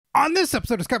On this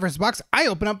episode of Scott vs. Box, I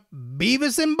open up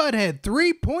Beavis and Butt-Head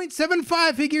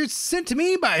 3.75 figures sent to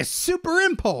me by Super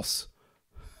Impulse.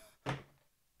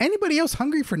 Anybody else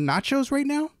hungry for nachos right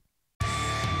now?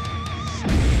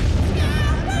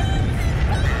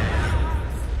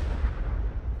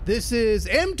 This is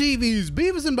MTV's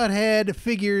Beavis and Butt-Head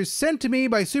figures sent to me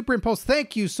by Super Impulse.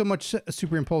 Thank you so much,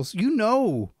 Super Impulse. You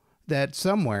know that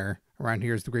somewhere around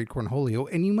here is the great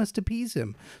Cornholio, and you must appease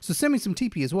him. So send me some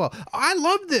TP as well. I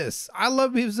love this. I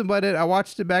love Beavis and Butt-Head. I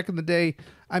watched it back in the day.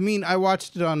 I mean, I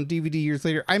watched it on DVD years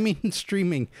later. I mean,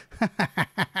 streaming.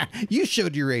 You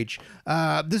showed your age.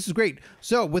 This is great.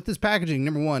 So with this packaging,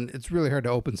 number one, it's really hard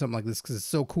to open something like this because it's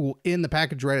so cool in the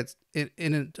package right in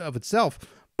and of itself,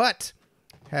 but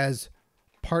has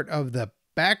part of the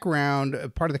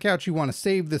background, part of the couch. You want to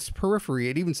save this periphery.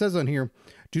 It even says on here,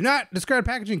 do not discard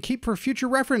packaging, keep for future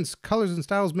reference. Colors and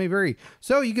styles may vary.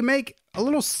 So you can make a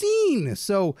little scene.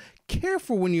 So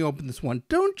careful when you open this one.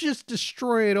 Don't just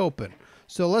destroy it open.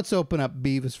 So let's open up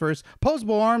Beavis first.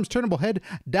 Posable arms, turnable head,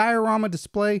 diorama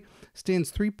display,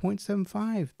 stands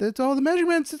 3.75. That's all the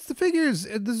measurements. It's the figures.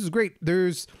 This is great.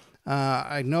 There's,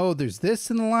 I know there's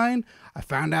this in the line. I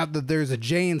found out that there's a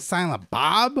Jay and Silent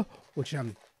Bob, which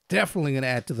I'm definitely going to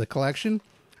add to the collection.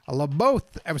 I love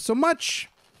both ever so much.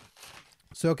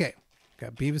 So, okay,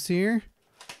 got Beavis here.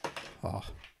 Oh,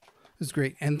 this is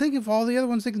great. And think of all the other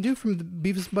ones they can do from the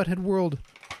Beavis and Butt-Head world.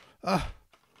 We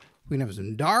can have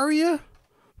some Daria.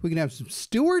 We can have some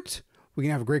Stewart. We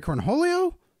can have a Great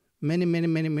Cornholio. Many, many,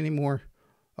 many, many more.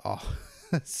 Oh,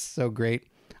 that's so great.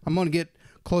 I'm going to get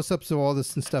close-ups of all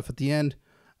this and stuff at the end.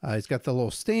 He's got the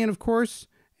little stand, of course.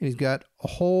 And he's got a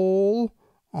hole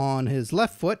on his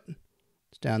left foot.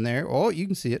 It's down there. Oh, you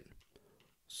can see it.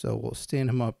 So we'll stand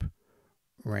him up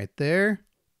right there.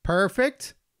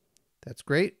 Perfect. That's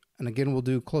great. And again, we'll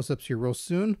do close-ups here real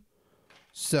soon.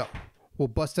 So we'll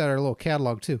bust out our little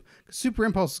catalog too. Super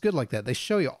Impulse is good like that. They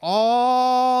show you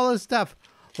all the stuff.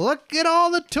 Look at all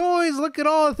the toys. Look at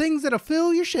all the things that'll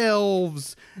fill your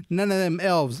shelves. None of them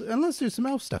elves, unless there's some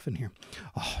elf stuff in here.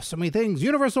 Oh, so many things.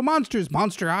 Universal Monsters,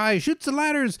 Monster High, Chutes and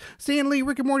Ladders, Stan Lee,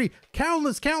 Rick and Morty,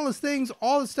 countless things.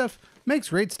 All this stuff makes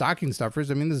great stocking stuffers.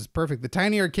 I mean, this is perfect. The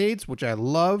tiny arcades, which I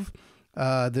love.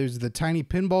 There's the tiny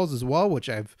pinballs as well, which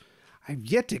I've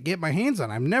yet to get my hands on.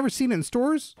 I've never seen it in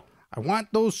stores. I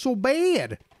want those so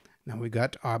bad. Now we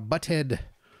got our Butt-Head.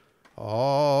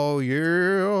 Oh,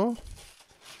 yeah.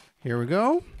 Here we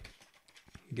go.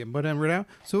 Get Butt-Head right out.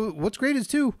 So what's great is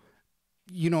too,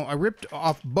 you know, I ripped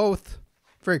off both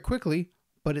very quickly,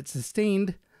 but it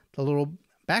sustained the little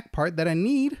back part that I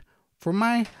need for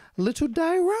my little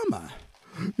diorama.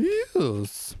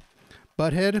 Yes.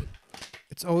 Butt-Head.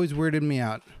 It's always weirded me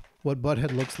out what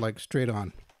Butt-Head looks like straight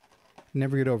on.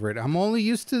 Never get over it. I'm only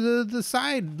used to the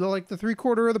side, like the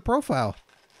 3/4 of the profile.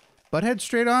 Butt-Head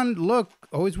straight on look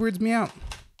always weirds me out.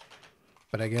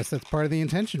 But I guess that's part of the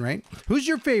intention, right? Who's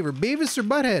your favorite, Beavis or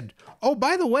Butt-Head? Oh,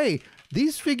 by the way,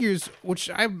 these figures, which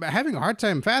I'm having a hard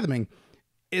time fathoming,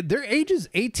 their age is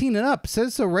 18 and up. It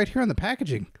says so right here on the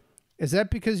packaging. Is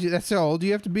that because that's how old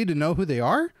you have to be to know who they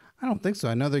are? I don't think so.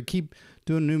 I know they keep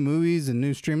doing new movies and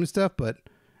new streaming stuff, but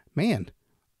man,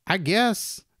 I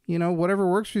guess, you know, whatever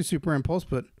works for you, Super Impulse.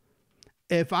 But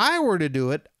if I were to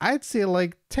do it, I'd say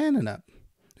like 10 and up.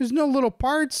 There's no little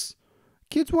parts.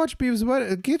 Kids watch Beavis and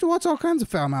Butt-Head. Kids watch all kinds of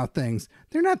foul-mouthed things.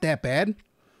 They're not that bad.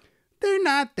 They're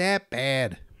not that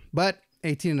bad. But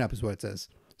 18 and up is what it says.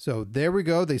 So there we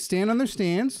go. They stand on their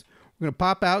stands. We're going to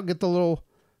pop out, get the little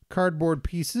cardboard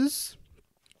pieces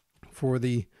for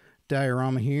the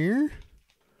diorama here.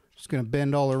 Just going to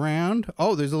bend all around.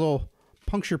 Oh, there's a little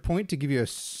puncture point to give you a...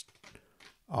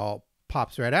 Oh,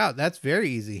 pops right out. That's very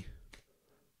easy.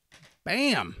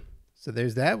 Bam. So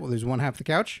there's that. Well, there's one half the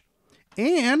couch.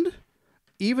 And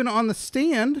even on the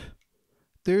stand,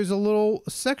 there's a little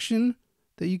section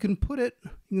that you can put it.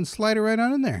 You can slide it right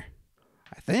on in there.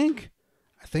 I think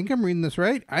I'm reading this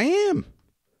right. I am.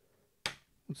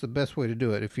 What's the best way to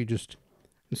do it? If you just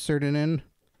insert it in,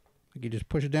 like you just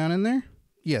push it down in there.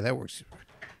 Yeah, that works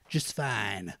just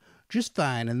fine. Just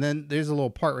fine. And then there's a little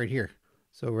part right here.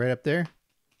 So right up there,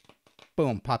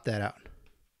 boom, pop that out.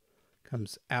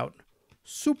 Comes out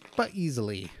super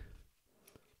easily.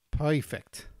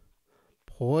 Perfect.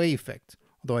 Perfect.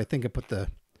 Although I think I put the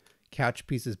couch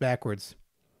pieces backwards.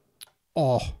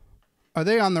 Oh, are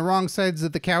they on the wrong sides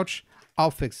of the couch?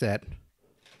 I'll fix that.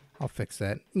 I'll fix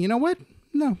that. You know what?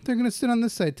 No, they're going to sit on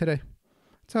this side today.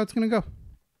 That's how it's going to go.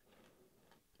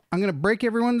 I'm going to break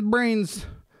everyone's brains.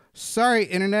 Sorry,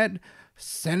 Internet.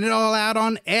 Send it all out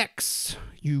on X,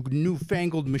 you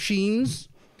newfangled machines.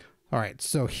 All right,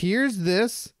 so here's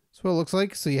this. That's what it looks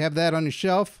like. So you have that on your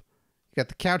shelf. You got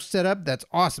the couch set up. That's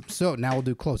awesome. So now we'll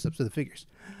do close-ups of the figures.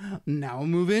 Now we'll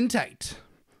move in tight.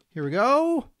 Here we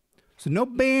go. So no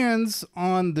bands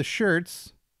on the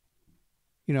shirts.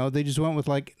 You know, they just went with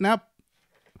like, nope.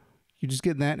 You're just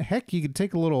getting that. Heck, you could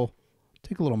take a little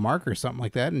marker or something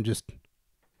like that and just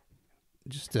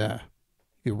you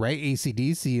could write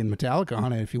AC/DC and Metallica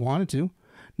on it if you wanted to.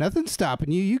 Nothing's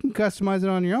stopping you. You can customize it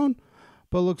on your own,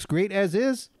 but it looks great as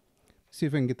is. See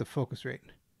if I can get the focus right.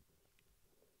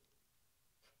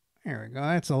 There we go.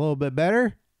 That's a little bit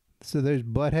better. So there's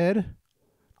Butt-Head.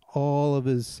 All of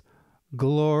his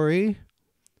glory.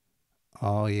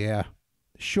 Oh, yeah.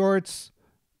 The shorts,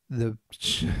 the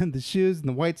shoes, and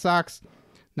the white socks.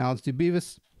 Now let's do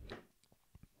Beavis.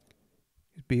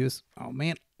 Beavis. Oh,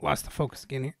 man. Lost the focus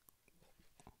again here.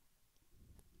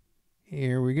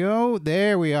 Here we go.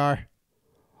 There we are.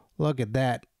 Look at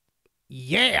that.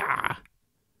 Yeah.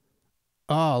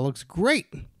 Oh, looks great.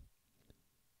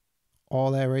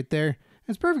 All that right there.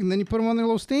 That's perfect. And then you put them on their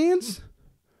little stands.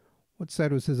 What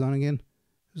side was his on again?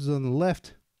 This is on the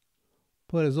left.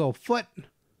 Put his little foot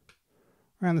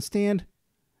around the stand.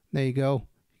 There you go.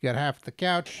 You got half the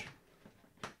couch.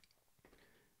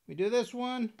 We do this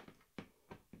one.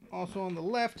 Also on the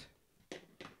left.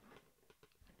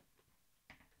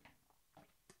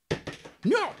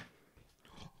 No!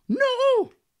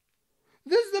 No!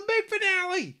 This is the big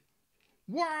finale!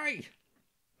 Why?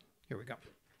 Here we go.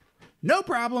 No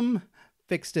problem.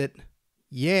 Fixed it.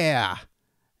 Yeah.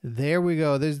 There we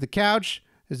go. There's the couch.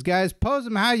 There's guys, pose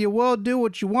them how you will. Do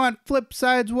what you want. Flip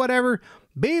sides, whatever.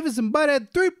 Beavis and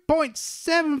Butt-Head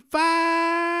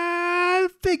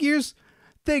 3.75 figures.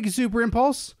 Thank you, Super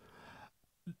Impulse.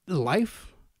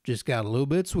 Life just got a little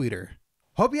bit sweeter.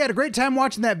 Hope you had a great time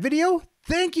watching that video.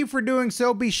 Thank you for doing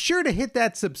so. Be sure to hit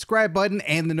that subscribe button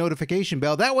and the notification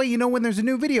bell. That way you know when there's a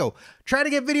new video. Try to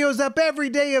get videos up every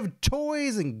day of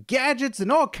toys and gadgets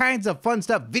and all kinds of fun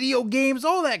stuff. Video games,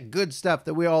 all that good stuff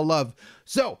that we all love.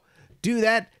 So do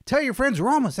that. Tell your friends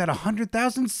we're almost at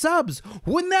 100,000 subs.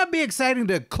 Wouldn't that be exciting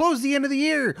to close the end of the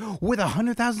year with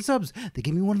 100,000 subs? They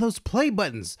give me one of those play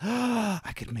buttons.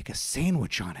 I could make a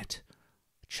sandwich on it.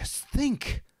 Just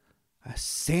think. A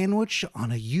sandwich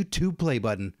on a YouTube play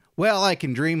button. Well, I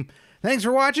can dream. Thanks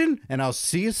for watching, and I'll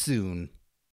see you soon.